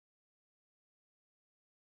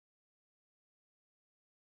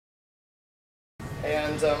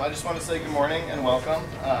and I just want to say good morning and welcome.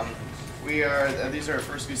 These are our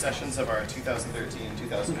first few sessions of our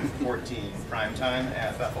 2013-2014 Primetime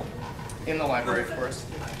at Bethel, in the library, of course.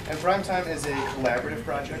 And Primetime is a collaborative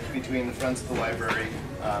project between the Friends of the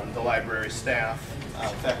library staff,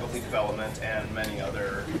 faculty development, and many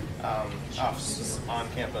other offices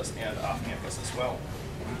on campus and off campus as well.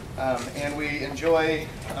 And we enjoy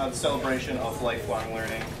the celebration of lifelong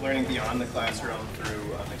learning beyond the classroom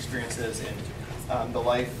through experiences in the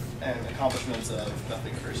life and accomplishments of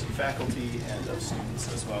Bethel University faculty and of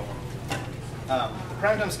students as well. The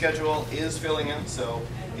Primetime schedule is filling in, so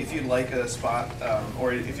if you'd like a spot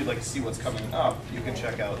or if you'd like to see what's coming up, you can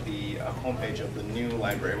check out the homepage of the new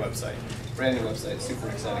library website. Brand new website, super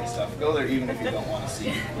exciting stuff. Go there even if you don't want to see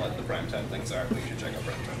what the Primetime things are, but you should check out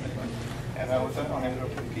Primetime anyway. And with that, I'll hand it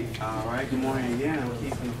over to Keith. All right, good morning again. I'm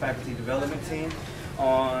Keith from the faculty development team.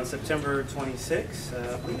 On September 26th,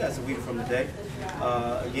 I believe that's a week from today,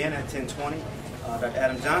 again at 10:20, Dr.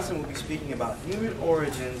 Adam Johnson will be speaking about human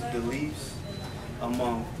origins beliefs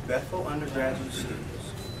among Bethel undergraduate students.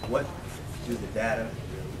 What do the data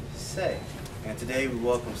say? And today we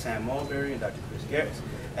welcome Sam Mulberry and Dr. Chris Garrett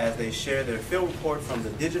as they share their field report from the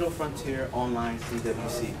Digital Frontier Online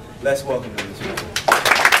CWC. Let's welcome them this morning.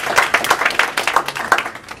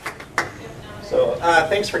 So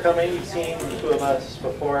thanks for coming. You've seen the two of us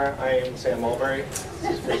before. I am Sam Mulberry. This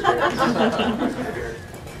is Chris Garrett.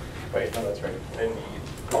 Wait, no, that's right. And the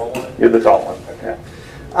tall one? You're the tall one. Okay.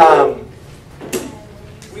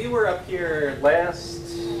 We were up here last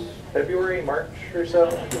February, March or so.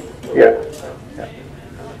 Yeah.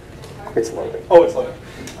 It's loading. Oh, it's loading.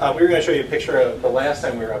 We were going to show you a picture of the last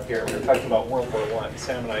time we were up here. We were talking about World War I.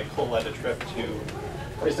 Sam and I co-led a trip to,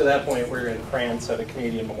 at least at that point, we were in France at a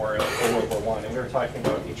Canadian memorial for World War I, and we were talking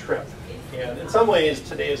about a trip. And in some ways,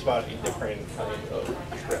 today is about a different kind of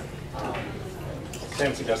trip.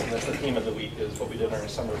 Sam suggested that the theme of the week is what we did on our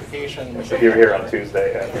summer vacation. If you were here on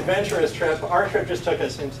Tuesday. Yeah. Adventurous trip. Our trip just took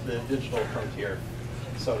us into the digital frontier,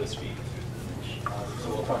 so to speak. So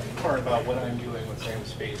we'll talk more about what I'm doing with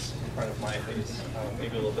Sam's face in front of my face,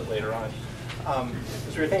 maybe a little bit later on.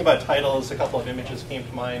 As we were thinking about titles, a couple of images came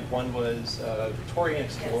to mind. One was Victorian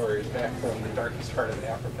explorers back from the darkest part of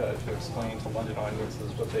Africa to explain to London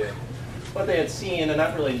audiences what they had seen and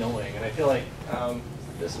not really knowing. And I feel like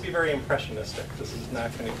this will be very impressionistic. This is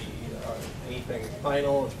not going to be anything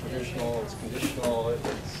final. It's provisional. It's conditional.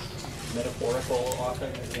 It's metaphorical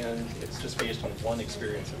often, and it's just based on one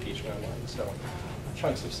experience of teaching online. So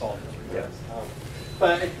chunks of salt. Yes.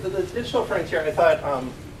 But the digital frontier, I thought,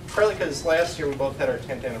 partly because last year we both had our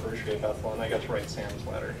 10th anniversary at Bethel, and I got to write Sam's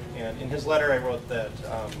letter. And in his letter, I wrote that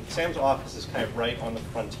Sam's office is kind of right on the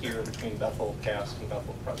frontier between Bethel past and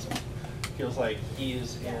Bethel present. Feels like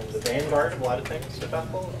he's in the vanguard of a lot of things at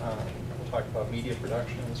Bethel. We'll talk about media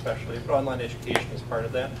production especially, but online education is part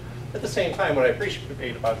of that. At the same time, what I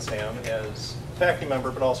appreciate about Sam as a faculty member,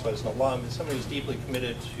 but also as an alum, is somebody who's deeply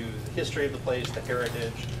committed to the history of the place, the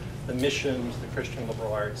heritage, the missions, the Christian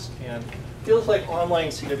liberal arts, and feels like online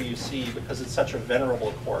CWC, because it's such a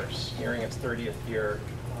venerable course, nearing its 30th year,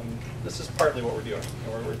 this is partly what we're doing.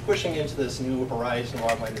 We're pushing into this new horizon of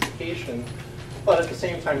online education, but at the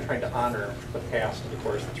same time trying to honor the past of the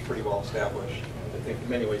course that's pretty well established, and I think in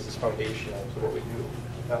many ways is foundational to what we do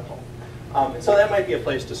at Bethel. And so that might be a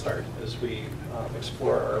place to start as we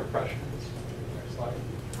explore our impressions. Next slide.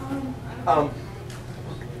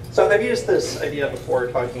 So I've used this idea before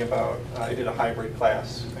talking about, I did a hybrid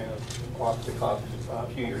class off the cuff a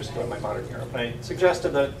few years ago in my modern Europe. And I suggested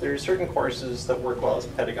that there are certain courses that work well as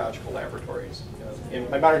pedagogical laboratories. In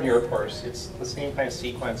my modern Europe course, it's the same kind of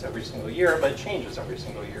sequence every single year, but it changes every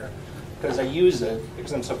single year. Because I use it,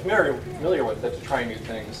 because I'm so familiar with it, to try new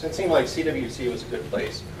things. It seemed like CWC was a good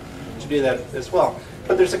place to do that as well.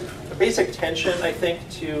 But there's a basic tension, I think,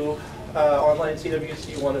 to online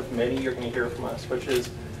CWC, one of many you're going to hear from us, which is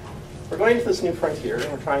we're going to this new frontier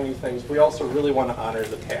and we're trying new things. We also really want to honor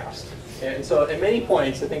the past. And so at many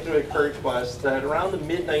points, I think it occurred to us that around the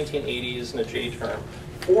mid-1980s in a J term,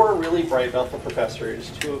 4 really bright Bethel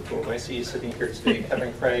professors, 2 of whom I see sitting here today,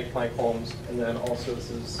 Kevin Craig, Mike Holmes, and then also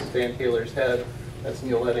this is Dan Taylor's head, that's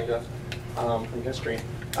Neil Edinga from history.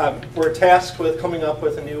 We're tasked with coming up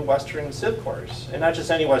with a new Western Civ course, and not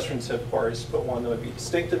just any Western Civ course, but one that would be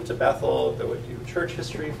distinctive to Bethel, that would do church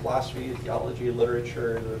history, philosophy, theology,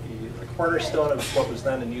 literature, that would be the cornerstone of what was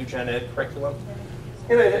then a new gen ed curriculum.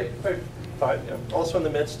 And I thought, also in the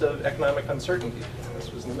midst of economic uncertainty.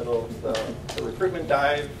 This was in the middle of the recruitment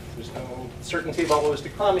dive. There's no certainty about what was to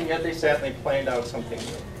come, and yet they sat and they planned out something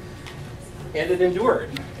new. And it endured.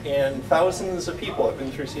 And thousands of people have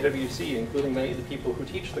been through CWC, including many of the people who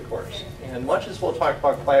teach the course. And much as we'll talk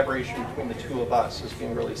about collaboration between the two of us as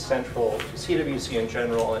being really central to CWC in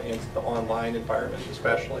general and to the online environment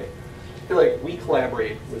especially, I feel like we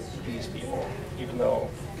collaborate with these people, even though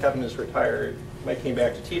Kevin is retired. Mike came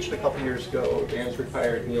back to teach it a couple years ago. Dan's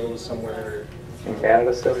retired. Neil is somewhere In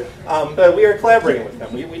Canada still? but we are collaborating with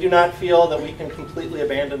them. We do not feel that we can completely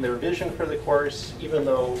abandon their vision for the course, even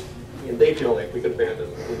though they feel like we could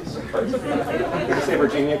abandon at least some parts of it. Did you say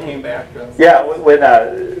Virginia came back? Yeah, when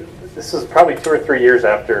this was probably 2 or 3 years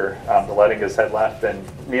after the Lettingas had left, and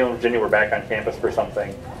Neil and Virginia were back on campus for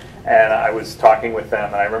something, and I was talking with them,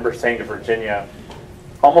 and I remember saying to Virginia,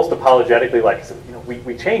 almost apologetically, like, you know,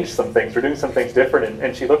 we changed some things, we're doing some things different,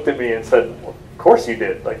 and she looked at me and said, well, of course you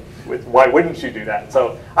did, like, why wouldn't you do that?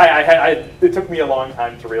 So it took me a long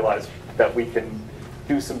time to realize that we can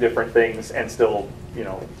do some different things and still, you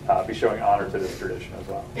know, be showing honor to this tradition as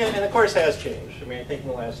well. And the course has changed. I mean, I think in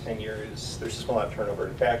the last 10 years, there's just a lot of turnover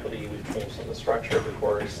in faculty. We've changed some of the structure of the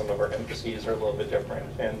course. Some of our emphases are a little bit different.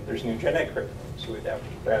 And there's new gen ed curriculum, so we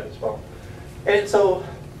adapted to that as well. And so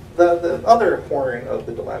the other horn of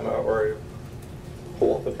the dilemma, or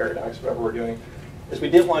pole of the paradox, whatever we're doing, is we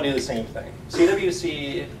didn't want to do the same thing.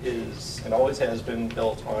 CWC is, and always has been,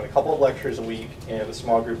 built on a couple of lectures a week and a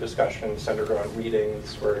small group discussion centered around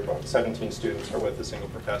readings where about 17 students are with a single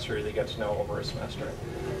professor they get to know over a semester.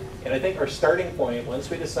 And I think our starting point, once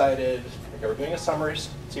we decided okay, we're doing a summer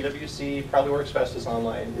CWC, probably works best as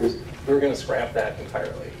online, is we were going to scrap that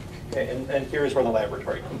entirely. And here's where the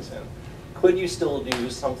laboratory comes in. Could you still do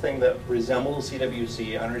something that resembles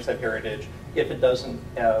CWC, honors that heritage, if it doesn't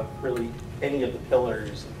have really any of the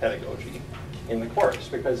pillars of pedagogy in the course?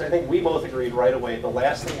 Because I think we both agreed right away the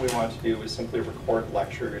last thing we want to do is simply record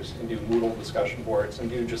lectures and do Moodle discussion boards and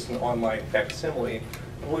do just an online facsimile.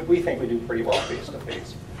 We think we do pretty well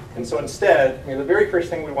face-to-face. And so instead, I mean, the very first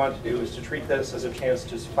thing we want to do is to treat this as a chance to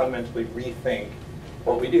just fundamentally rethink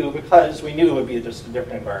what we do, because we knew it would be just a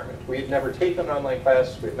different environment. We had never taken an online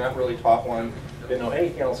class, we had not really taught one, didn't know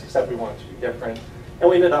anything else except we wanted to be different. And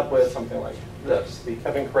we ended up with something like this, the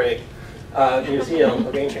Kevin Craig Museum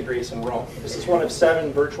of Ancient Greece and Rome. This is one of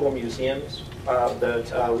 7 virtual museums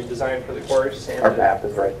that we designed for the course. And our map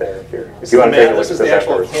is right there if you want to take a look. This is the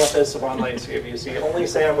actual campus of online CWC. Only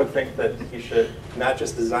Sam would think that he should not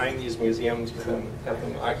just design these museums, but then have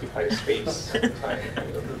them occupy space at the time.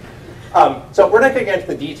 So we're not going to get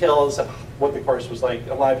into the details of what the course was like.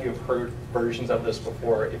 A lot of you have heard versions of this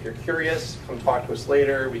before. If you're curious, come talk to us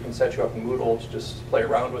later. We can set you up in Moodle to just play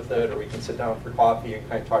around with it, or we can sit down for coffee and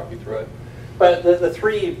kind of talk you through it. But the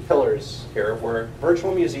 3 pillars here were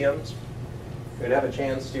virtual museums. We'd have a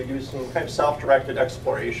chance to do some kind of self-directed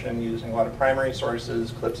exploration using a lot of primary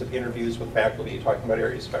sources, clips of interviews with faculty talking about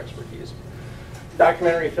areas of expertise.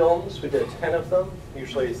 Documentary films, we did 10 of them,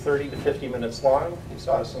 usually 30 to 50 minutes long. You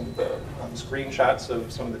saw some of the screenshots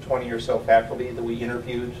of some of the 20 or so faculty that we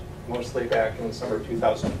interviewed, mostly back in the summer of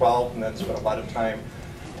 2012, and then spent a lot of time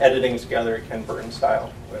editing together Ken Burton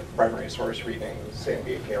style with primary source readings, same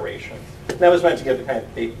gave narration. And that was meant to give the kind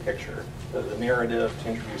of big picture, the narrative, to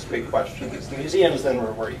introduce big questions. The museums then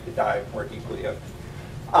were where you could dive more deeply in.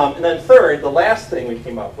 And then third, the last thing we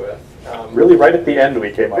came up with. Really right at the end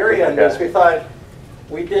we came up with. Very end is we thought,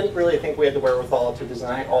 we didn't really think we had the wherewithal to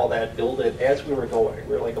design all that, build it as we were going.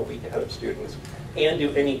 We were like a week ahead of students, and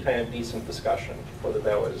do any kind of decent discussion, whether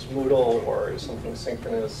that was Moodle or something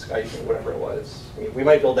synchronous, Skype, whatever it was. I mean, we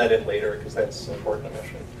might build that in later because that's an important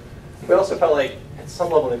mission. We also felt like at some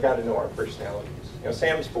level they've got to know our personalities. You know,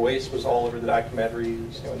 Sam's voice was all over the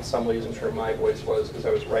documentaries. You know, in some ways I'm sure my voice was because I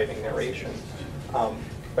was writing narration.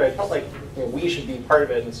 But I felt like we should be part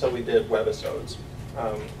of it, and so we did webisodes.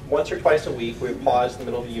 Once or twice a week, we would pause in the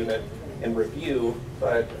middle of the unit and review,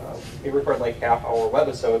 but we record like half-hour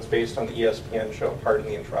webisodes based on the ESPN show Pardon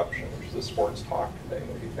the Interruption, which is a sports talk thing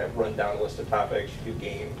where you kind of run down a list of topics, do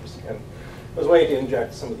games, and it was a way to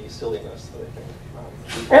inject some of the silliness that I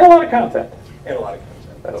think. And a lot of content. And a lot of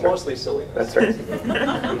content. That's but right. Mostly silliness. That's right.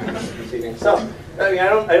 So, I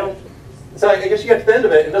mean, so I guess you get to the end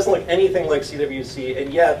of it, it doesn't look anything like CWC,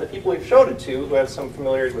 and yet the people we've showed it to, who have some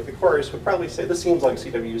familiarity with the course, would probably say this seems like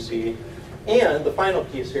CWC. And the final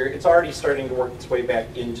piece here, it's already starting to work its way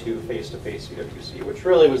back into face-to-face CWC, which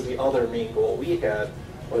really was the other main goal we had,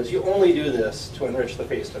 was you only do this to enrich the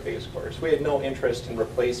face-to-face course. We had no interest in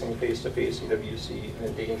replacing face-to-face CWC and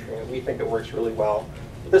endangering it. We think it works really well.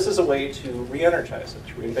 But this is a way to re-energize it,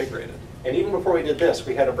 to reinvigorate it. And even before we did this,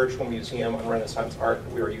 we had a virtual museum on Renaissance art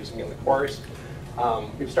that we were using in the course.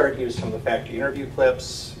 We've started to use some of the faculty interview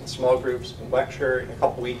clips in small groups and lecture. In a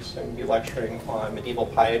couple weeks, I'm going to be lecturing on medieval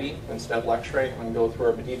piety instead of lecturing. I'm going to go through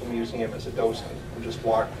our medieval museum as a docent and just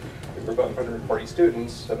walk a group of 140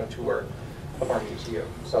 students on a tour of our museum.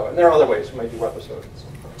 So, and there are other ways. We might do webisodes.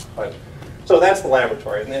 But, so that's the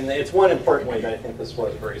laboratory. And then it's one important way that I think this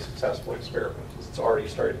was a very successful experiment. It's already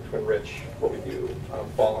started to enrich what we do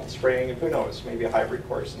fall and spring. And who knows, maybe a hybrid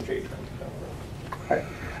course in JTRM. Right.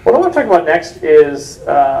 What I want to talk about next is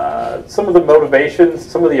some of the motivations,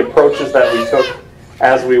 some of the approaches that we took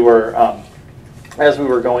as we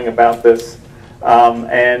were going about this.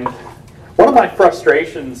 And one of my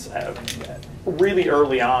frustrations really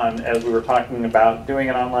early on as we were talking about doing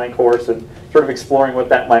an online course and sort of exploring what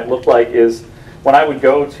that might look like is when I would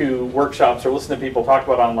go to workshops or listen to people talk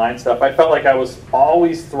about online stuff, I felt like I was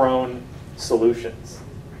always thrown solutions.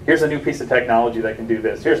 Here's a new piece of technology that can do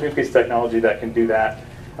this. Here's a new piece of technology that can do that.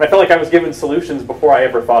 And I felt like I was given solutions before I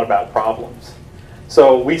ever thought about problems.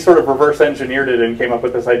 So we sort of reverse engineered it and came up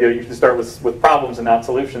with this idea that you should start with problems and not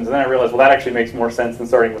solutions. And then I realized, well, that actually makes more sense than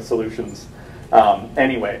starting with solutions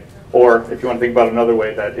anyway. Or if you want to think about another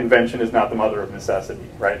way, that invention is not the mother of necessity,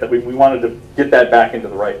 right? That we wanted to get that back into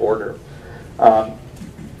the right order.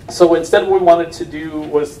 So instead what we wanted to do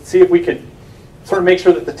was see if we could sort of make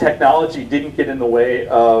sure that the technology didn't get in the way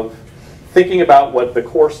of thinking about what the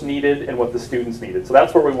course needed and what the students needed. So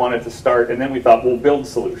that's where we wanted to start, and then we thought, we'll build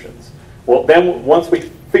solutions. Well, then once we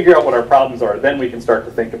figure out what our problems are, then we can start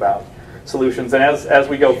to think about solutions. And as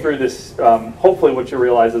we go through this, hopefully what you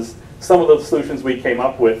realize is some of the solutions we came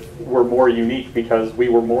up with were more unique because we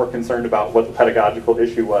were more concerned about what the pedagogical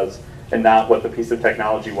issue was and not what the piece of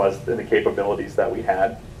technology was and the capabilities that we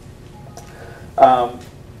had.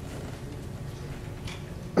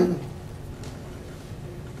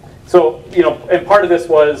 So, you know, and part of this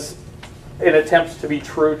was an attempt to be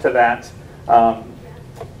true to that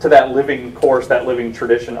living course, that living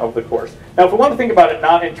tradition of the course. Now, if we want to think about it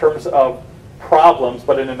not in terms of problems,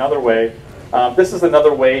 but in another way, this is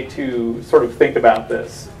another way to sort of think about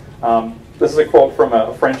this. This is a quote from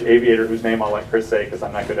a French aviator whose name I'll let Chris say because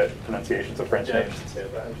I'm not good at pronunciations of French names.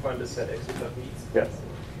 Yes,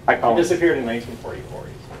 I call him. He disappeared in 1944.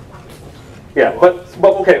 Yeah,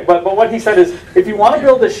 but what he said is, if you want to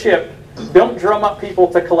build a ship, don't drum up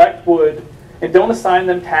people to collect wood, and don't assign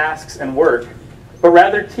them tasks and work, but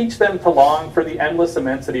rather teach them to long for the endless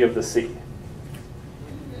immensity of the sea.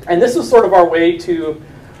 And this was sort of our way to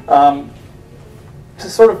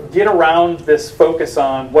sort of get around this focus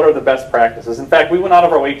on what are the best practices. In fact, we went out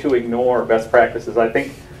of our way to ignore best practices. I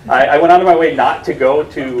think I went out of my way not to go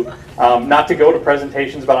to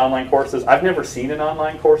presentations about online courses. I've never seen an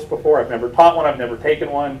online course before. I've never taught one. I've never taken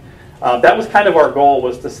one. That was kind of our goal,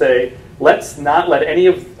 was to say, let's not let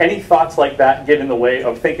any thoughts like that get in the way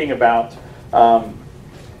of thinking about how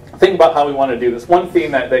we want to do this. One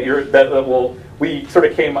theme we sort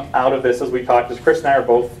of came out of this as we talked is Chris and I are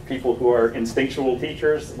both people who are instinctual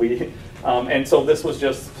teachers. And so this was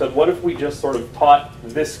just said, what if we just sort of taught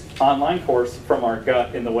this online course from our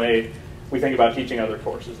gut in the way we think about teaching other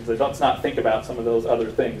courses? And so let's not think about some of those other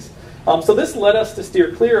things. So this led us to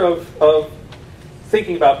steer clear of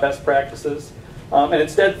thinking about best practices and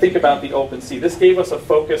instead think about the open sea. This gave us a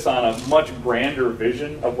focus on a much grander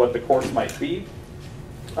vision of what the course might be.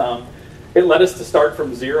 It led us to start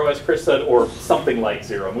from zero, as Chris said, or something like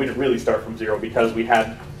zero. And we didn't really start from zero because we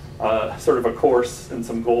had sort of a course and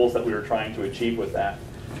some goals that we were trying to achieve with that.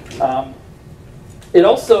 It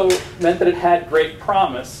also meant that it had great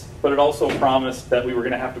promise, but it also promised that we were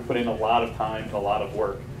going to have to put in a lot of time and a lot of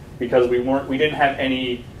work because we didn't have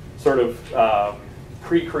any sort of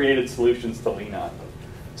pre-created solutions to lean on.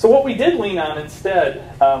 So what we did lean on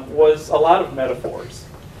instead was a lot of metaphors.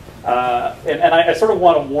 And I sort of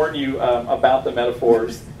want to warn you about the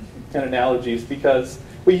metaphors and analogies because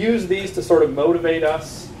we use these to sort of motivate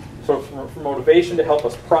us, sort of for motivation, to help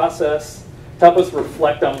us process, to help us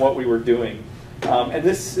reflect on what we were doing. And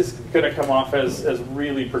this is going to come off as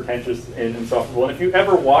really pretentious and insufferable. And if you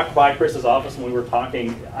ever walked by Chris's office when we were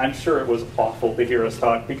talking, I'm sure it was awful to hear us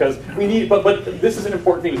talk because we need. But this is an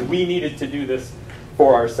important thing: is we needed to do this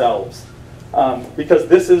for ourselves because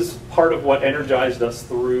this is part of what energized us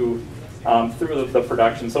through the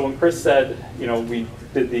production. So when Chris said, you know, we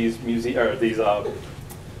did these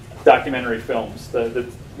documentary films.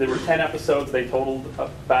 There were 10 episodes. They totaled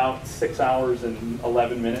about 6 hours and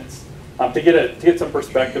 11 minutes. To get some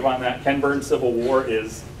perspective on that, Ken Burns' Civil War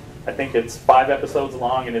is I think it's 5 episodes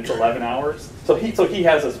long and it's 11 hours. So he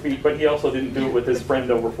has a speed, but he also didn't do it with his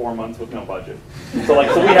friend over 4 months with no budget. So we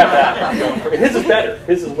have that going for it. His is better.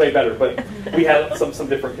 His is way better, but we had some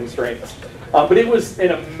different constraints. But it was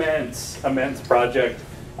an immense project.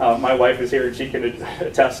 My wife is here and she can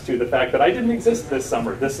attest to the fact that I didn't exist this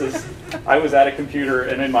summer. I was at a computer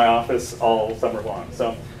and in my office all summer long.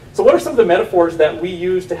 So what are some of the metaphors that we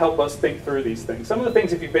use to help us think through these things? Some of the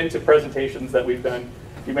things, if you've been to presentations that we've done,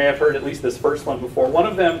 you may have heard at least this first one before. One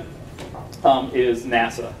of them is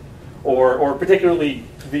NASA, or particularly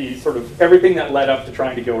the sort of everything that led up to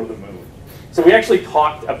trying to go to the moon. So we actually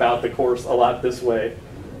talked about the course a lot this way.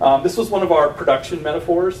 This was one of our production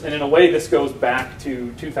metaphors, and in a way this goes back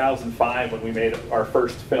to 2005 when we made our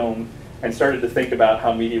first film and started to think about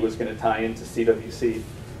how media was going to tie into CWC.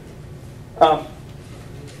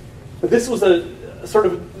 But this was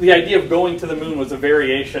the idea of going to the moon was a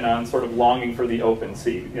variation on sort of longing for the open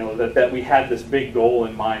sea. That we had this big goal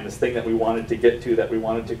in mind, this thing that we wanted to get to, that we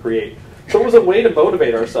wanted to create. So it was a way to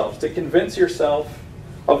motivate ourselves, to convince yourself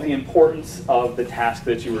of the importance of the task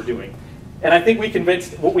that you were doing. And I think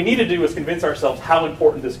what we needed to do was convince ourselves how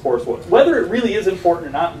important this course was. Whether it really is important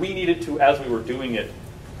or not, we needed to, as we were doing it,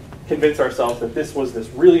 convince ourselves that this was this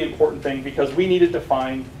really important thing, because we needed to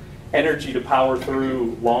find energy to power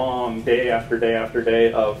through long day after day after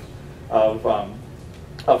day of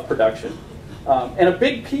production. And a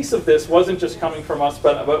big piece of this wasn't just coming from us,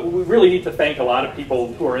 but we really need to thank a lot of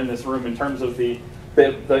people who are in this room in terms of the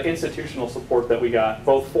institutional support that we got,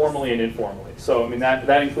 both formally and informally. So I mean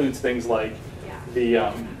that includes things like the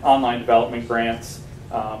online development grants,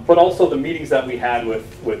 but also the meetings that we had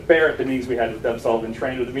with Barrett, the meetings we had with Deb Sullivan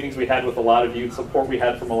Trainer, the meetings we had with a lot of you, support we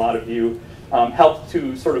had from a lot of you, helped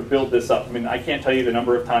to sort of build this up. I mean, I can't tell you the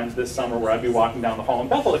number of times this summer where I'd be walking down the hall in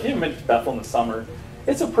Bethel. If you haven't been to Bethel in the summer,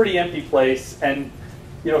 it's a pretty empty place, and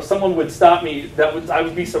someone would stop me. I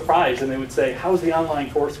would be surprised, and they would say, "How's the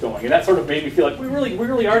online course going?" And that sort of made me feel like we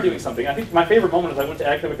really are doing something. I think my favorite moment is I went to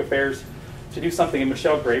Academic Affairs to do something, and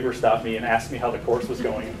Michelle Graber stopped me and asked me how the course was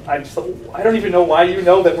going. I don't even know why you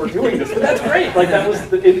know that we're doing this, but that's great. Like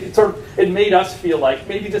it made us feel like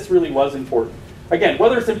maybe this really was important. Again,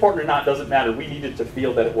 whether it's important or not doesn't matter. We needed to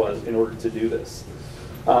feel that it was in order to do this.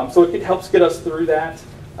 So it helps get us through that.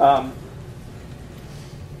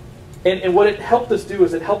 And what it helped us do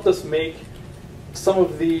is it helped us make some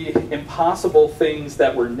of the impossible things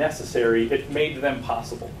that were necessary, it made them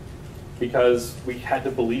possible, because we had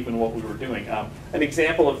to believe in what we were doing. An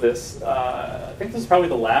example of this, I think this is probably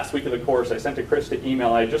the last week of the course, I sent to Chris the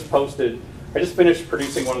email. I just finished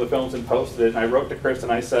producing one of the films and posted it, and I wrote to Chris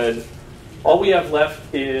and I said, all we have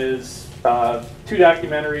left is 2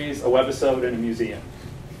 documentaries, a webisode, and a museum.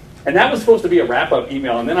 And that was supposed to be a wrap-up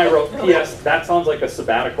email, and then I wrote, P.S., that sounds like a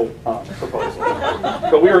sabbatical proposal.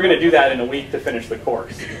 But we were going to do that in a week to finish the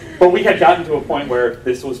course. But we had gotten to a point where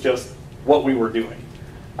this was just what we were doing.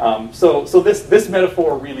 So this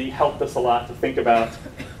metaphor really helped us a lot to think about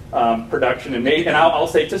production, and I'll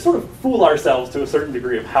say to sort of fool ourselves to a certain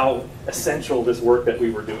degree of how essential this work that we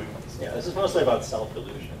were doing was. Yeah, this is mostly about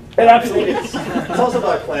self-delusion. And absolutely. It's also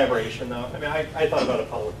about collaboration, though. I mean, I thought about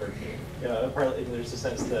Apollo 13. Apparently there's a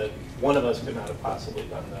sense that one of us could not have possibly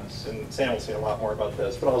done this. And Sam will say a lot more about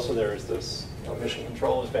this, but also there's this mission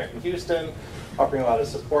control is back in Houston, offering a lot of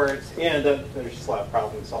support, and there's just a lot of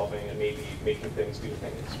problem solving and maybe making things do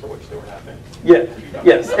things for which they were not meant. Yeah,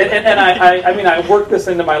 yes, and I mean, I worked this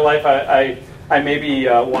into my life. I maybe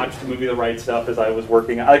watched the movie The Right Stuff as I was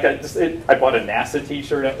working. I bought a NASA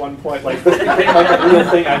T-shirt at one point. Like this became like a real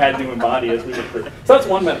thing I had to embody as we went through. So that's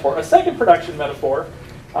one metaphor. A second production metaphor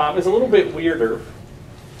is a little bit weirder.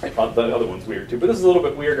 I thought the other one's weird too, but this is a little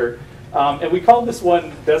bit weirder. And we called this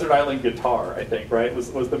one Desert Island Guitar, I think, right,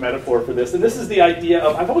 was the metaphor for this. And this is the idea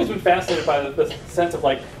of, I've always been fascinated by the sense of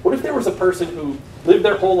like, what if there was a person who lived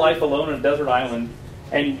their whole life alone on a desert island,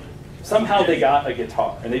 and somehow they got a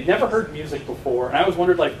guitar, and they'd never heard music before. And I always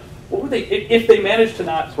wondered, like, what would they, if they managed to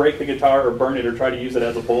not break the guitar or burn it or try to use it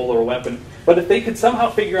as a bowl or a weapon, but if they could somehow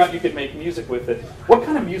figure out you could make music with it, what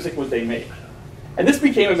kind of music would they make? And this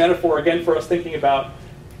became a metaphor, again, for us thinking about,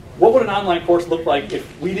 what would an online course look like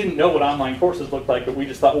if we didn't know what online courses looked like, but we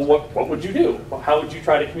just thought, well, what would you do? How would you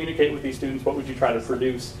try to communicate with these students? What would you try to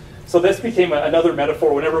produce? So this became another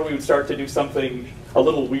metaphor. Whenever we would start to do something a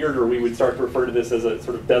little weirder, we would start to refer to this as a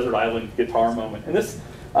sort of desert island guitar moment. And this,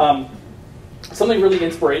 something really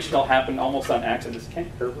inspirational happened almost on accident. Is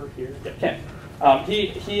Ken Kerber here? Yeah, Ken.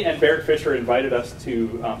 He and Barrett Fisher invited us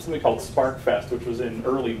to something called Spark Fest, which was in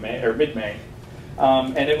early May or mid-May.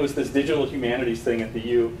 And it was this digital humanities thing at the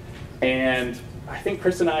U. And I think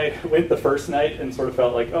Chris and I went the first night and sort of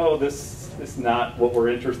felt like, oh, this is not what we're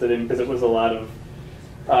interested in, because it was a lot of,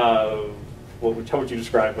 how would you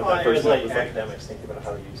describe what that It was first night was like? academics thinking about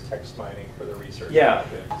how to use text mining for their research. Yeah,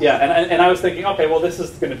 projects. yeah, and I was thinking, okay, well, this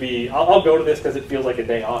is going to be, I'll go to this because it feels like a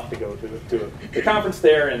day off to go to the conference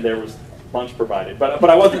there, and there was lunch provided. But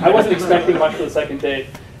I wasn't expecting much for the second day,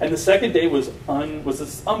 and the second day was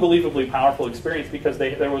this unbelievably powerful experience, because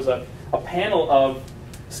there was a panel of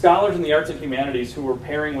scholars in the arts and humanities who were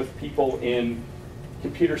pairing with people in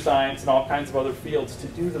computer science and all kinds of other fields to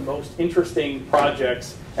do the most interesting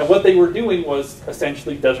projects. And what they were doing was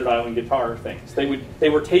essentially desert island guitar things. They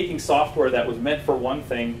were taking software that was meant for one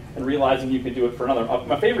thing and realizing you could do it for another.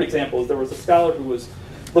 My favorite example is there was a scholar who was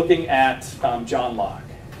looking at John Locke,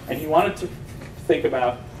 and he wanted to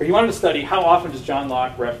study how often does John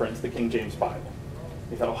Locke reference the King James Bible.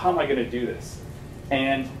 He thought, oh, how am I going to do this?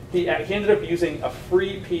 And he ended up using a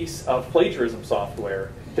free piece of plagiarism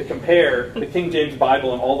software to compare the King James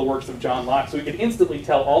Bible and all the works of John Locke, so he could instantly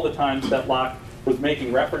tell all the times that Locke was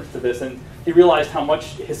making reference to this, and he realized how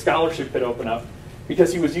much his scholarship could open up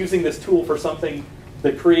because he was using this tool for something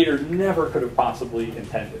the creator never could have possibly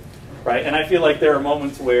intended, right? And I feel like there are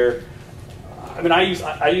moments where, I mean, I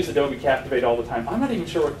use Adobe Captivate all the time. I'm not even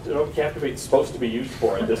sure what Adobe Captivate is supposed to be used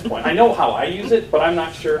for at this point. I know how I use it, but I'm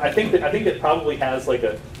not sure. I think it probably has like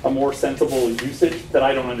a more sensible usage that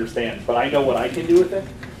I don't understand, but I know what I can do with it.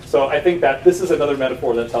 So I think that this is another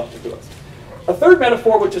metaphor that's helpful to us. A third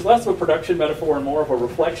metaphor, which is less of a production metaphor and more of a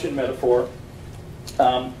reflection metaphor,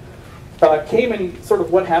 came in sort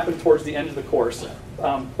of what happened towards the end of the course.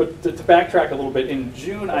 But to backtrack a little bit, in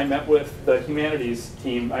June I met with the humanities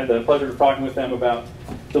team. I had the pleasure of talking with them about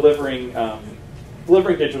delivering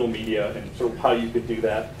digital media and sort of how you could do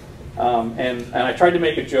that. And I tried to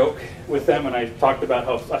make a joke with them, and I talked about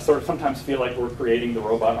how I sort of sometimes feel like we're creating the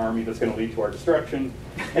robot army that's going to lead to our destruction.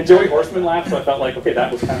 And Joey Horseman laughed, so I felt like, okay,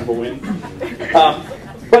 that was kind of a win.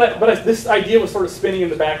 But this idea was sort of spinning in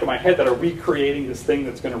the back of my head that are we creating this thing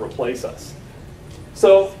that's going to replace us?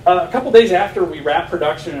 So a couple days after we wrapped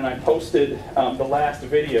production and I posted the last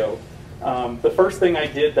video, the first thing I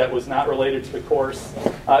did that was not related to the course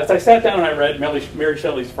is I sat down and I read Mary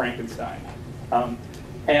Shelley's Frankenstein.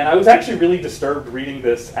 And I was actually really disturbed reading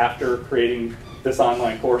this after creating this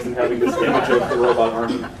online course and having this image of the robot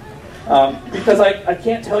army. Because I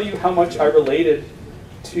can't tell you how much I related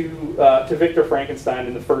to Victor Frankenstein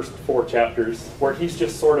in the first 4 chapters, where he's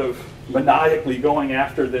just sort of maniacally going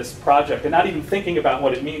after this project and not even thinking about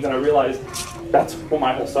what it means. And I realized that's what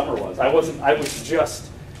my whole summer was. I was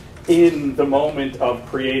just in the moment of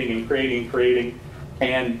creating and creating and creating.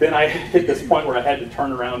 And then I hit this point where I had to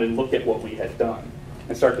turn around and look at what we had done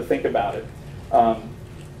and start to think about it.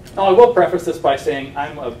 Now, I will preface this by saying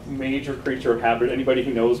I'm a major creature of habit. Anybody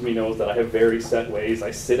who knows me knows that I have very set ways.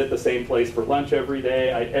 I sit at the same place for lunch every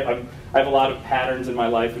day. I have a lot of patterns in my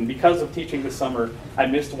life, and because of teaching this summer, I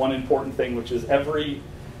missed one important thing, which is every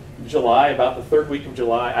July, about the 3rd week of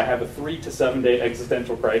July, I have a 3 to 7 day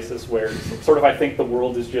existential crisis where sort of I think the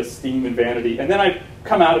world is just steam and vanity, and then I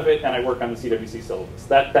come out of it and I work on the CWC syllabus.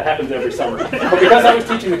 That happens every summer. But because I was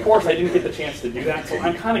teaching the course, I didn't get the chance to do that, so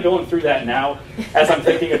I'm kind of going through that now as I'm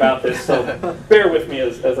thinking about this, so bear with me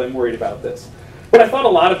as I'm worried about this. But I thought a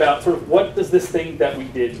lot about sort of what does this thing that we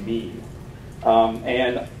did mean?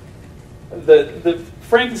 And the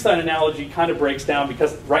Frankenstein analogy kind of breaks down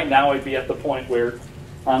because right now I'd be at the point where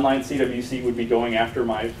online CWC would be going after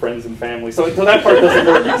my friends and family. So that part doesn't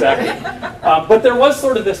work exactly. But there was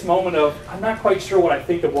sort of this moment of, I'm not quite sure what I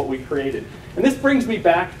think of what we created. And this brings me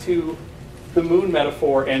back to the moon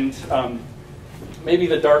metaphor and maybe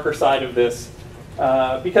the darker side of this.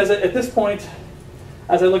 Because at this point,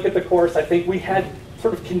 as I look at the course, I think we had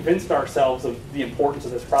sort of convinced ourselves of the importance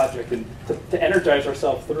of this project and to energize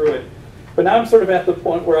ourselves through it. But now I'm sort of at the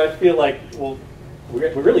point where I feel like, well, we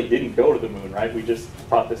really didn't go to the moon, right? We just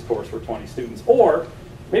taught this course for 20 students. Or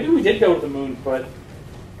maybe we did go to the moon, but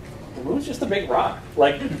the moon's just a big rock.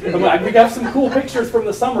 Like, we got some cool pictures from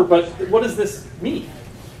the summer, but what does this mean,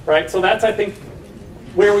 right? So that's, I think,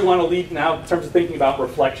 where we want to lead now in terms of thinking about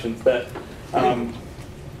reflections. That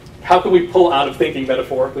how can we pull out of thinking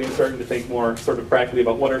metaphorically and starting to think more sort of practically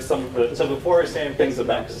about what are some of the So before I say things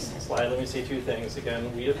about this slide, let me say 2 things.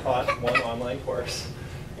 Again, we have taught 1 online course.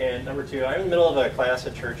 And number 2, I'm in the middle of a class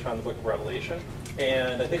at church on the book of Revelation,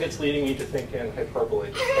 and I think it's leading me to think in hyperbole,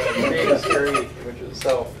 creating scary images.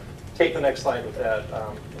 So take the next slide with that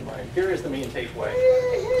in mind. Here is the main takeaway.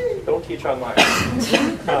 Don't teach online. I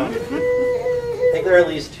think there are at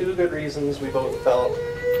least 2 good reasons we both felt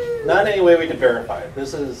not in any way we could verify it.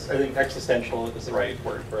 This is, I think, existential is the right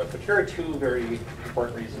word for it. But here are two very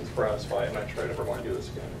important reasons for us why I'm not sure I'd ever want to do this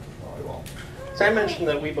again. Well, I won't. So I mentioned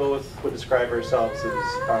that we both would describe ourselves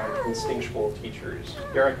as instinctual teachers.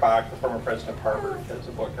 Eric Bach, the former president of Harvard, has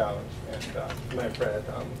a book out, and you might have read,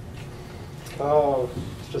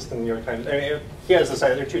 it's just in the New York Times. I mean, he has this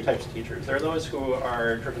idea, there are two types of teachers. There are those who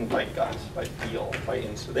are driven by gut, by feel, by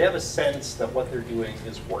instinct. They have a sense that what they're doing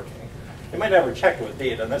is working. They might never check it with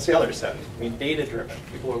data, and that's the other side. I mean, data-driven.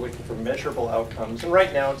 People are looking for measurable outcomes, and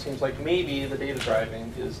right now it seems like maybe the data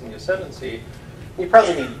driving is in the ascendancy. You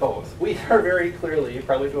probably need both. We are very clearly,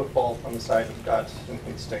 probably to a fault, on the side of gut and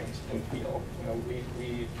instinct and feel.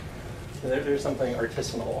 You know, there's something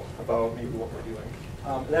artisanal about maybe what we're doing.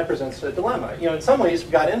 And that presents a dilemma. You know, in some ways, we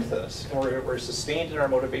got into this, and we're sustained in our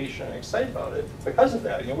motivation and excited about it because of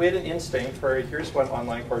that. You know, we had an instinct for, here's what an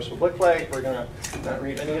online course would look like. We're going to not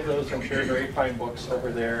read any of those, I'm sure, very fine books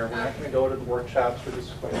over there. We're not going to go to the workshops. We're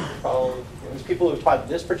just going to follow. You know, there's people who've taught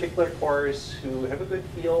this particular course who have a good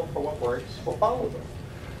feel for what works. We'll follow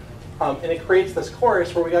them. And it creates this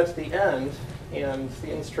course where we got to the end, and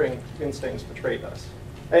the instincts betrayed us.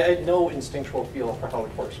 I had no instinctual feel for how the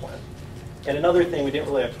course went. And another thing we didn't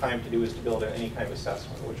really have time to do is to build any kind of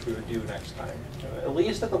assessment, which we would do next time. At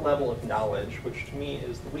least at the level of knowledge, which to me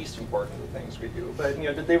is the least important of the things we do. But you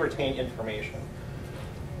know, did they retain information?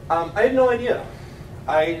 I had no idea.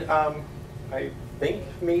 I think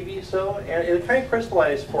maybe so, and it kind of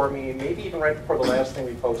crystallized for me, maybe even right before the last thing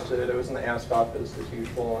we posted. I was in the Ask office as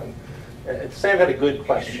usual, and Sam had a good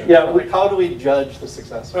question. Yeah, like, how do we judge the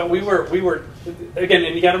success? Well, we were again,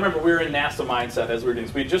 and you got to remember, we were in NASA mindset as we were doing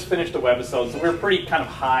this. We had just finished a webisode, so we were pretty kind of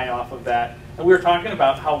high off of that, and we were talking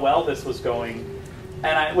about how well this was going.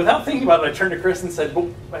 And without thinking about it, I turned to Chris and said,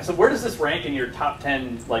 "Where does this rank in your top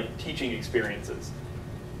 10 like teaching experiences?"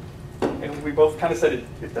 And we both kind of said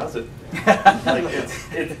it doesn't. Like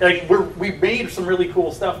it's like we've made some really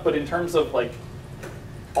cool stuff, but in terms of like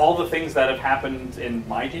all the things that have happened in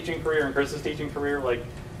my teaching career and Chris's teaching career, like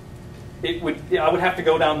I would have to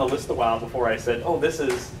go down the list a while before I said, oh, this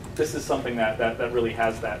is something that really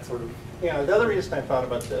has that sort of. Yeah, the other reason I thought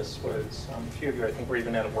about this was a few of you, I think, were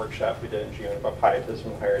even at a workshop we did in June about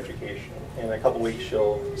pietism in higher education. And in a couple weeks,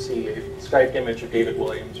 you'll see a Skype image of David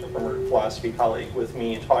Williams, a former philosophy colleague, with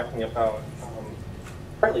me talking about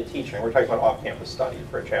partly teaching. We're talking about off-campus study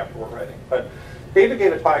for a chapter we're writing. But David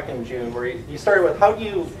gave a talk in June where he started with,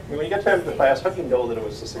 when you get to the class, how do you know that it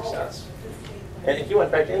was a success? And he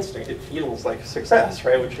went back to instinct. It feels like success,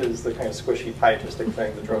 right? Which is the kind of squishy pietistic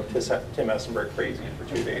thing that drove Tim Essenberg crazy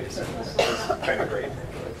for 2 days. It's kind of great.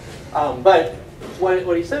 But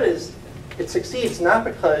what he said is, it succeeds not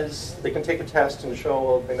because they can take a test and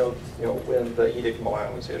show they know when the Edict of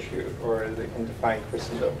Milan was issued, or they can define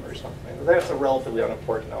Christendom or something. That's a relatively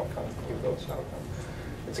unimportant outcome, even though it's an outcome.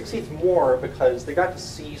 It succeeds more because they got to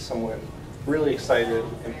see someone really excited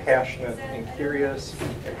and passionate and curious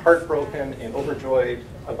and heartbroken and overjoyed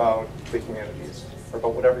about the humanities, or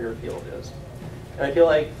about whatever your field is. And I feel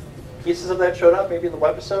like pieces of that showed up maybe in the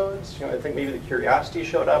webisodes. I think maybe the curiosity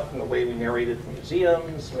showed up in the way we narrated the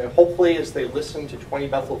museums. Hopefully as they listened to 20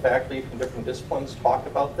 Bethel faculty from different disciplines talk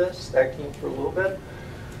about this, that came through a little bit.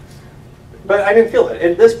 But I didn't feel it.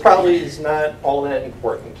 And this probably is not all that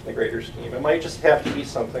important in the greater scheme. It might just have to be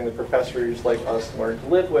something that professors like us learn to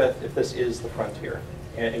live with if this is the frontier.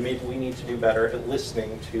 And maybe we need to do better at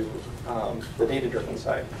listening to the data-driven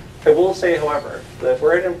side. I will say, however, that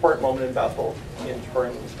we're at an important moment in Bethel in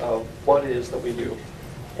terms of what it is that we do.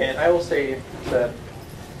 And I will say that,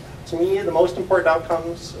 to me, the most important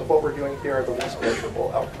outcomes of what we're doing here are the least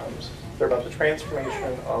measurable outcomes. They're about the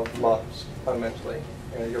transformation of loves, fundamentally.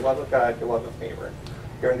 Your love of God, your love of neighbor,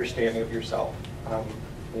 your understanding of yourself,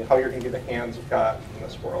 how you're going to be the hands of God in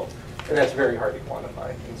this world. And that's very hard to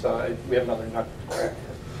quantify. And so we have another nut to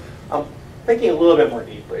crack. Thinking a little bit more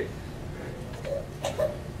deeply,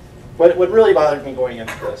 what really bothered me going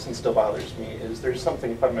into this, and still bothers me, is there's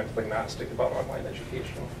something fundamentally Gnostic about online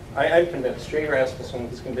education. I'm convinced, Jay Rasmussen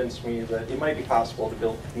has convinced me that it might be possible to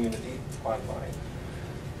build community online.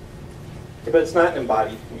 But it's not an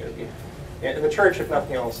embodied community. And the church, if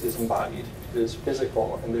nothing else, is embodied, is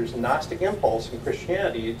physical, and there's a Gnostic impulse in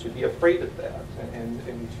Christianity to be afraid of that, and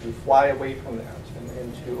to fly away from that,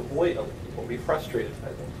 and to avoid other people, be frustrated by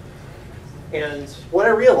them. And what I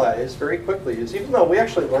realized very quickly is, even though we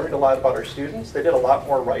actually learned a lot about our students, they did a lot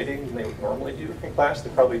more writing than they would normally do in class. They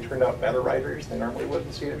probably turned out better writers than they normally would in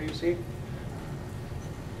CWC.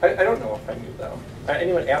 I don't know if I knew them. I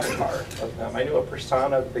knew an avatar of them. I knew a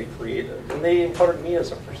persona that they created, and they encountered me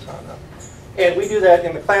as a persona. And we do that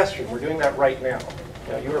in the classroom. We're doing that right now.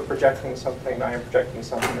 you are projecting something, I am projecting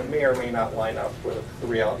something that may or may not line up with the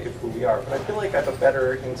reality of who we are. But I feel like I have a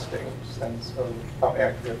better instinct, sense of how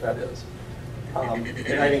accurate that is. And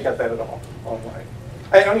I didn't get that at all online.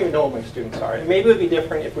 I don't even know what my students are. And maybe it would be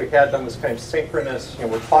different if we had done this kind of synchronous,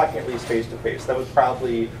 we're talking at least face-to-face. That would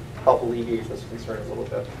probably help alleviate this concern a little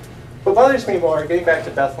bit. What bothers me more, getting back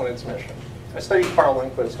to Bethel and its mission. I studied Carl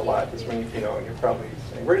Lundquist a lot, as many of you know, and you're probably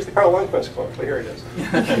saying, where's the Carl Lundquist quote? Well, here it is.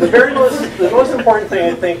 The most important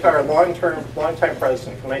thing I think our longtime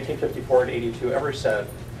president from 1954 to 82 ever said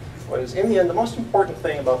was, in the end, the most important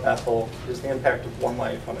thing about Bethel is the impact of one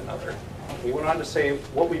life on another. He went on to say,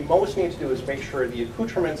 what we most need to do is make sure the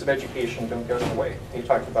accoutrements of education don't get in the way. And he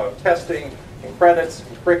talked about testing and credits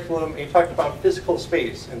and curriculum, and he talked about physical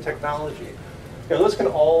space and technology. Those can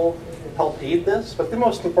all help aid this, but the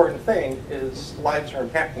most important thing is lives are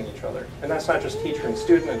impacting each other. And that's not just teacher and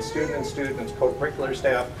student, it's student and student, it's co-curricular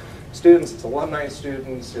staff, students, it's alumni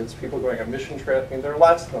students, it's people going on mission trip. I mean, there are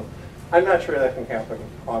lots of them. I'm not sure that can happen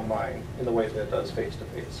online in the way that it does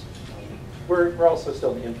face-to-face. We're also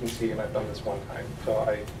still in the infancy, and I've done this one time, so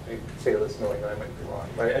I say this knowing that I might be wrong.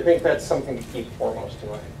 But I think that's something to keep foremost in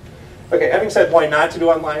mind. Okay, having said why not to do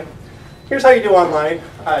online, here's how you do online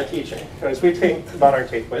teaching, as we think about our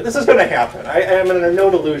takeaway. This is going to happen. I am under no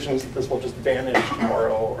delusions that this will just vanish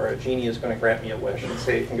tomorrow, or a genie is going to grant me a wish and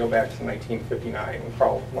say it can go back to 1959 when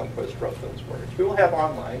Carl Lundquist wrote those words. We will have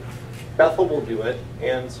online. Bethel will do it,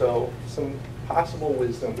 and so some possible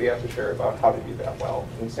wisdom we have to share about how to do that well.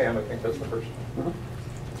 And Sam, I think that's the first one.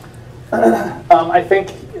 I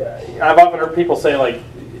think I've often heard people say, like,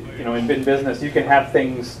 in business, you can have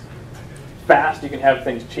things fast, you can have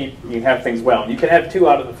things cheap, you can have things well. And you can have 2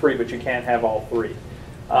 out of the 3, but you can't have all 3.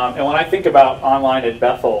 And when I think about online at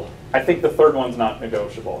Bethel, I think the third one's not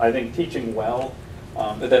negotiable. I think teaching well,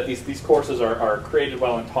 that these courses are created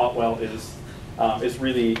well and taught well is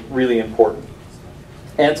really, really important.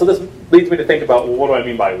 And so this leads me to think about, well, what do I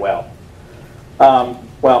mean by well?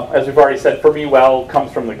 Well, as we've already said, for me, well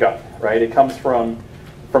comes from the gut, right? It comes from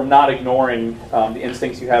not ignoring the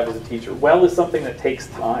instincts you have as a teacher. Well is something that takes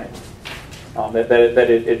time.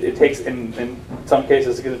 It takes, in some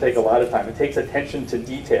cases, it's going to take a lot of time. It takes attention to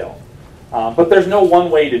detail. But there's no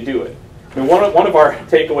one way to do it. I mean, one of our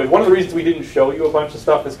takeaways, one of the reasons we didn't show you a bunch of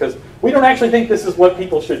stuff is because we don't actually think this is what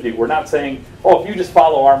people should do. We're not saying, oh, if you just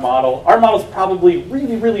follow our model's probably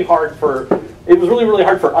really, really hard it was really, really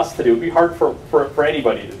hard for us to do. It'd be hard for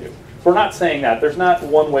anybody to do. So we're not saying that. There's not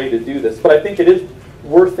one way to do this. But I think it is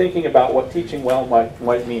worth thinking about what teaching well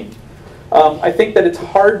might mean. I think that it's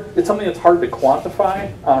something that's hard to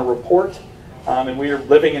quantify on a report. And we are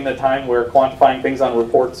living in a time where quantifying things on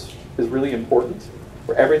reports is really important,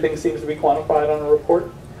 where everything seems to be quantified on a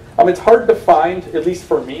report. It's hard to find, at least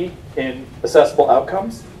for me, in assessable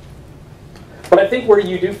outcomes. But I think where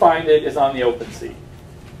you do find it is on the OpenSea.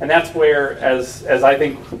 And that's where, as I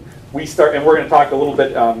think we start, and we're going to talk a little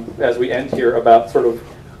bit as we end here about sort of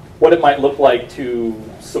what it might look like to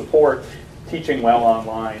support teaching well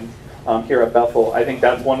online here at Bethel. I think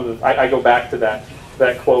that's one of the, I go back to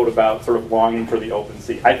that quote about sort of longing for the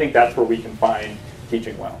OpenSea. I think that's where we can find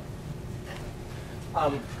teaching well.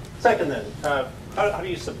 Second then, how do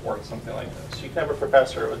you support something like this? You can have a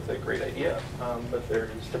professor with a great idea, but there's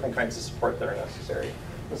different kinds of support that are necessary.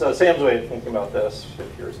 And so Sam's way of thinking about this,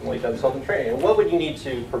 if you're somebody who does self-training, what would you need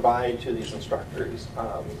to provide to these instructors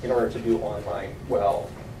in order to do online well,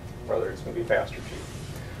 whether it's going to be fast or cheap?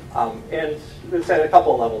 And it's at a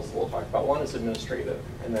couple of levels that we'll talk about. One is administrative,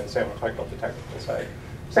 and then Sam will talk about the technical side.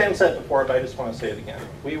 Sam said before, but I just want to say it again.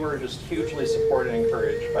 We were just hugely supported and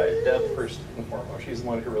encouraged by Deb first and foremost. She's the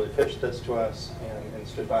one who really pitched this to us and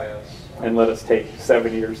stood by us. And let us take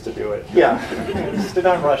 7 years to do it. Yeah, just did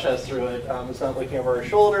not rush us through it. It's not looking over our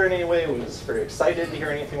shoulder in any way. We was very excited to hear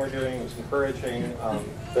anything we're doing. It was encouraging.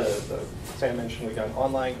 Sam mentioned we got an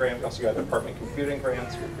online grant. We also got department computing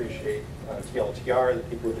grants. We appreciate TLTR, the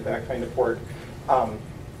people who do that kind of work. And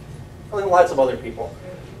then lots of other people.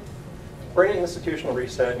 Bringing institutional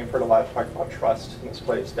reset, and you've heard a lot talk about trust in this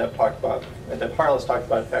place. Deb Harless talked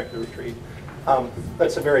about effective retreat.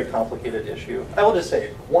 That's a very complicated issue. I will just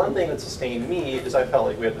say, one thing that sustained me is I felt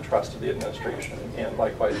like we had the trust of the administration, and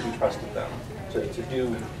likewise we trusted them to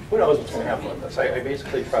do, who knows what's going to happen with this. I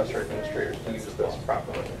basically trust our administrators to use this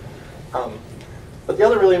properly. But the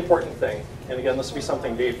other really important thing, and again, this will be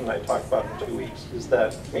something Dave and I talk about in 2 weeks, is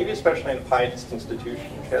that maybe especially in a pietist institution,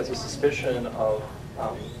 which has a suspicion of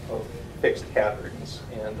fixed patterns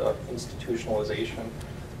and of institutionalization,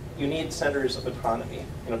 you need centers of autonomy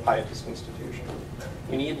in a pietist institution.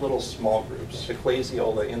 You need little small groups,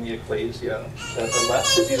 ecclesiola in the ecclesia, that are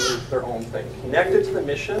left to do their own thing. Connected to the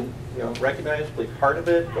mission, recognizably part of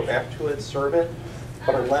it, go back to it, serve it,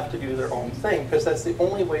 but are left to do their own thing, because that's the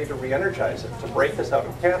only way to re-energize it, to break us out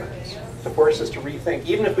of patterns, to force us to rethink.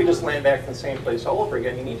 Even if we just land back in the same place all over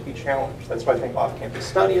again, you need to be challenged. That's why I think off-campus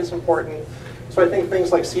study is important. So I think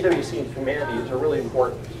things like CWC and humanities are really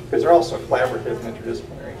important, because they're also collaborative and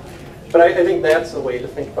interdisciplinary. But I think that's the way to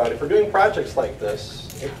think about it. If we're doing projects like this,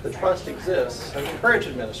 if the trust exists, I encourage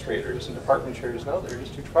administrators and department chairs and others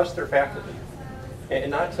to trust their faculty.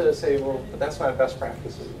 And not to say, well, but that's not best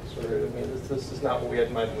practices, or I mean, this is not what we had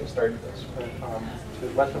in mind when we started this, but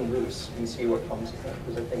to let them loose and see what comes of it,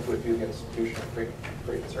 because I think it would do the institution a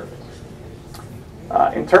great service.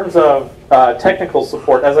 In terms of technical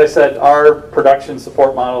support, as I said, our production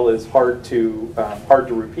support model is hard to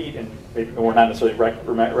repeat, and maybe we're not necessarily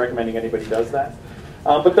recommending anybody does that.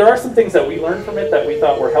 But there are some things that we learned from it that we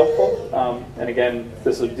thought were helpful. And again,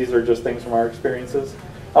 these are just things from our experiences.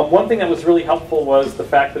 One thing that was really helpful was the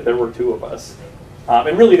fact that there were 2 of us.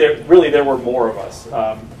 And really there were more of us.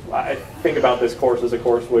 I think about this course as a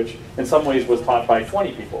course which in some ways was taught by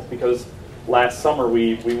 20 people, because last summer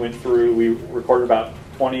we recorded about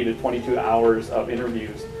 20 to 22 hours of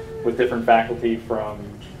interviews with different faculty from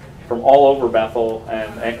all over Bethel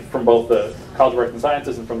and from both the College of Arts and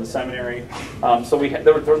Sciences and from the seminary. So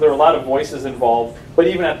there were a lot of voices involved, but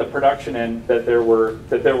even at the production end, that there were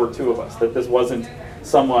 2 of us, that this wasn't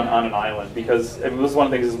someone on an island, because it was one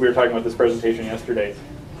of the things as we were talking about this presentation yesterday.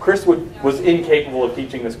 Chris was incapable of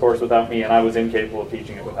teaching this course without me, and I was incapable of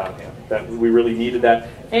teaching it without him. That we really needed that.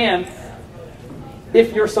 And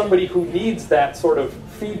if you're somebody who needs that sort of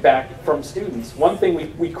feedback from students, one thing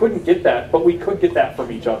we couldn't get that, but we could get that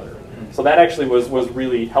from each other. So that actually was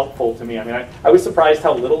really helpful to me. I mean, I was surprised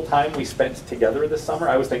how little time we spent together this summer.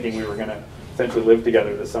 I was thinking we were going to essentially live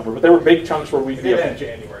together this summer, but there were big chunks where we'd be in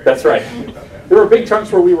January. That's right. There were big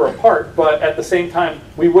chunks where we were apart, but at the same time,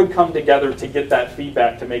 we would come together to get that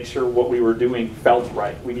feedback to make sure what we were doing felt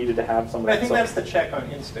right. We needed to have some of that. I think that's the check on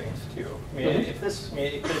instincts too. I mean,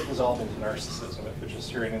 it could have dissolved into narcissism if it's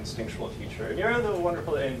just you're an instinctual teacher and you're the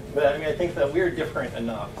wonderful. But I mean, I think that we're different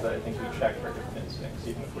enough that I think we check our different instincts,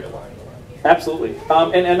 even if we align with them. Absolutely.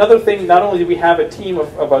 And another thing, not only did we have a team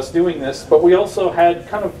of us doing this, but we also had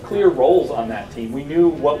kind of clear roles on that team. We knew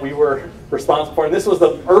what we were responsible for. And this was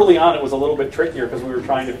early on, it was a little bit trickier because we were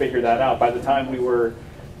trying to figure that out. By the time we were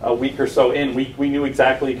a week or so in, we knew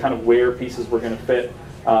exactly kind of where pieces were going to fit.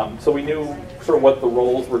 So we knew sort of what the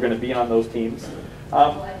roles were going to be on those teams.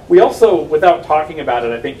 We also, without talking about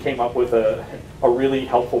it, I think came up with a really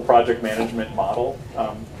helpful project management model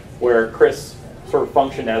where Chris sort of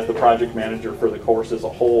functioned as the project manager for the course as a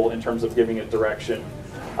whole in terms of giving it direction,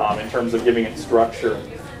 in terms of giving it structure,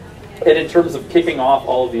 and in terms of kicking off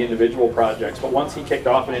all of the individual projects. But once he kicked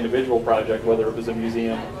off an individual project, whether it was a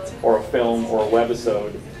museum or a film or a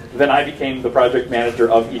webisode, then I became the project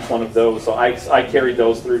manager of each one of those. So I carried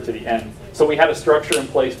those through to the end. So we had a structure in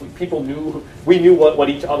place. We knew what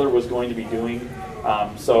each other was going to be doing.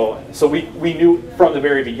 So we knew from the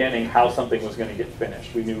very beginning how something was going to get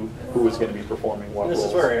finished. We knew who was going to be performing what roles. This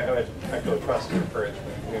is where I would echo trust and encouragement.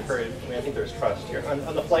 I think there's trust here.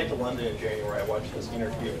 On the flight to London in January, I watched this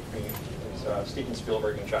interview between Steven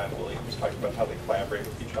Spielberg and John Williams talking about how they collaborate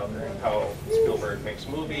with each other and how Spielberg makes a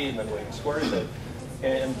movie and then Williams scores it.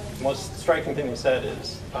 And the most striking thing they said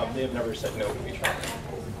is they have never said no to each other.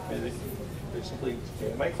 They simply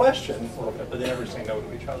might question a little bit, but they never say no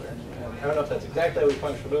to each other. And I don't know if that's exactly how we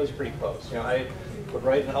function, but it was pretty close. I would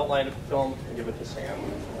write an outline of the film and give it to Sam.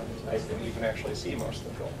 I didn't even actually see most of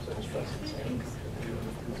the film, so I just trusted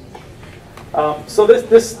Sam. So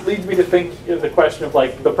this leads me to think the question of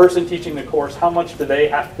like the person teaching the course, how much do they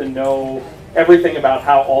have to know everything about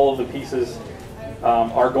how all of the pieces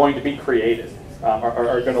are going to be created?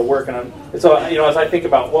 Are going to work, and so as I think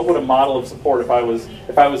about what would a model of support if I was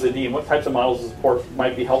a dean, what types of models of support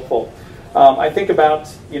might be helpful? I think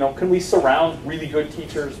about can we surround really good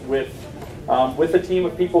teachers with a team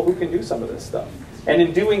of people who can do some of this stuff, and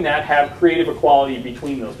in doing that have creative equality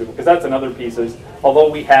between those people, because that's another piece is although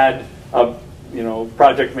we had a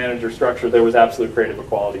project manager structure, there was absolute creative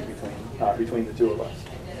equality between the two of us.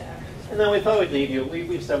 And then we thought we'd leave you.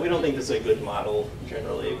 We've said we don't think this is a good model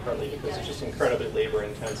generally, partly because it's just incredibly labor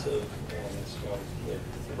intensive and it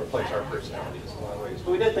reflects our personalities in a lot of ways.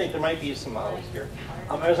 But we did think there might be some models here.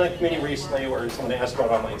 I was on a committee recently where someone asked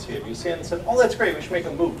about online CWC and said, "Oh, that's great. We should make a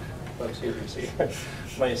MOOC about CWC."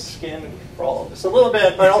 My skin crawled just a little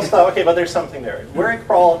bit, but I also thought, okay, but there's something there. Where it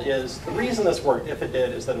crawled is the reason this worked, if it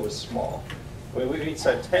did, is that it was small. We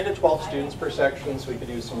said 10 to 12 students per section, so we could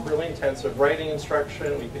do some really intensive writing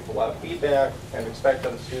instruction. We could get a lot of feedback and expect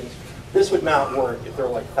out of students. This would not work if there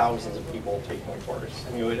were like thousands of people taking the course.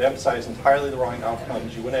 And you would emphasize entirely the wrong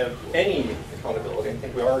outcomes. You wouldn't have any accountability. I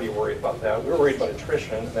think we already worried about that. We were worried about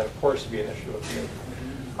attrition, and that, of course, would be an issue with you.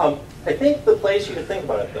 I think the place you could think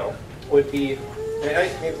about it, though, would be,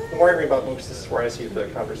 the more I read about MOOCs, this is where I see the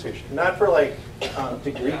conversation. Not for like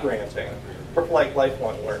degree granting, but for like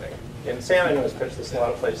lifelong learning. And Sam, I know, has pitched this in a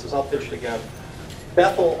lot of places. I'll pitch it again.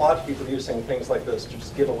 Bethel ought to be producing things like this to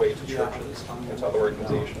just give away to churches and to other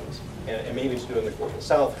organizations. And maybe to do in the Global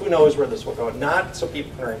South. Who knows where this will go? Not so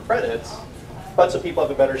people can earn credits, but so people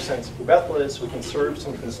have a better sense of who Bethel is, so we can serve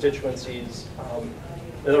some constituencies.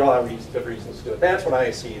 There are a lot of good reasons to do it. That's what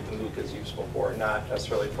I see the MOOC is useful for, not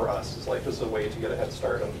necessarily for us. It's like this is a way to get a head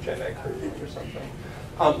start on the Gen Ed curriculum or something.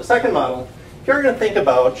 The second model, if you're going to think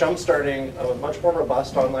about jump-starting a much more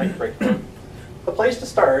robust online curriculum, the place to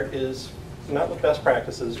start is not with best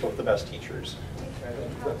practices, but with the best teachers. I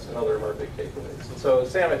think that's another of our big takeaways. And so,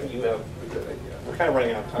 Sam, I think you have a good idea. We're kind of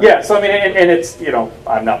running out of time. Yeah, so I mean, and it's, you know,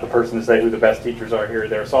 I'm not the person to say who the best teachers are here or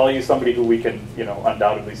there, so I'll use somebody who we can, you know,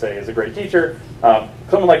 undoubtedly say is a great teacher.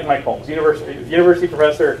 Someone like Mike Holmes, university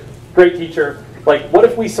professor, great teacher. Like, what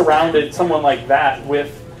if we surrounded someone like that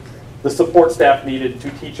with the support staff needed to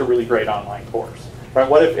teach a really great online course? Right?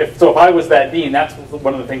 What if I was that dean, that's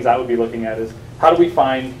one of the things I would be looking at is how do we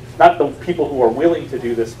find not the people who are willing to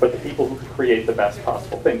do this, but the people who create the best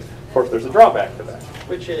possible things. Of course, there's a drawback to that.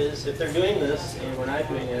 Which is, if they're doing this and we're not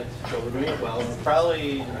doing it, but we're doing it well, we're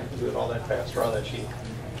probably not going to do it all that fast or all that cheap.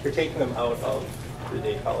 You're taking them out of the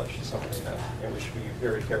day college to some extent, and we should be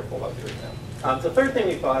very careful about doing that. The third thing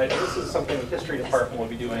we thought, and this is something the history department will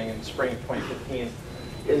be doing in spring of 2015,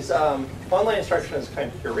 is online instruction as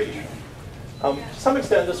kind of curation. To some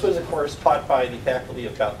extent, this was a course taught by the faculty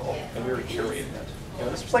of Bethel, and we were curating it. You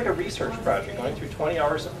know, this was like a research project, going through 20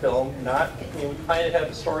 hours of film. Not, you know, we kind of had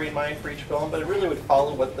a story in mind for each film, but it really would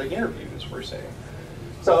follow what the interviews were saying.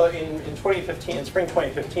 So in 2015, in spring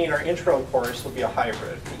 2015, our intro course will be a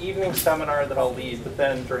hybrid. The evening seminar that I'll lead, but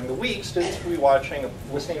then during the week, students will be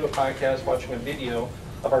listening to a podcast, watching a video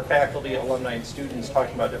of our faculty, alumni, and students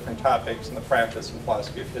talking about different topics in the practice and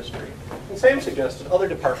philosophy of history. And Sam suggested other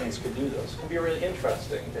departments could do this. It would be really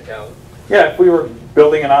interesting to have. Yeah, if we were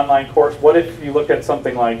building an online course, what if you look at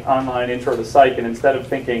something like online intro to psych, and instead of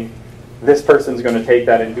thinking this person's going to take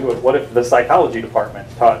that and do it, what if the psychology department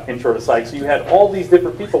taught intro to psych? So you had all these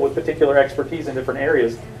different people with particular expertise in different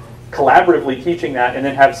areas collaboratively teaching that, and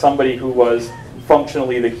then have somebody who was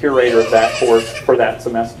functionally the curator of that course for that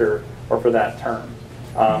semester or for that term.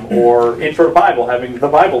 Or Intro to Bible, having the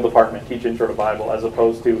Bible department teach Intro to Bible as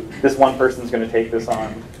opposed to this one person's going to take this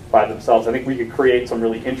on by themselves. I think we could create some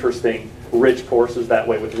really interesting, rich courses that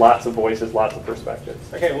way with lots of voices, lots of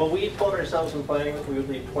perspectives. Okay, well, we told ourselves in planning that we would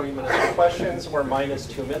leave 20 minutes for questions. We're minus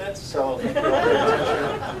 2 minutes, so thank you all for your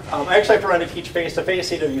attention. I actually have to run to teach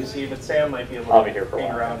face-to-face CWC, but Sam might be able to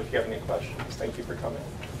hang around if you have any questions. Thank you for coming.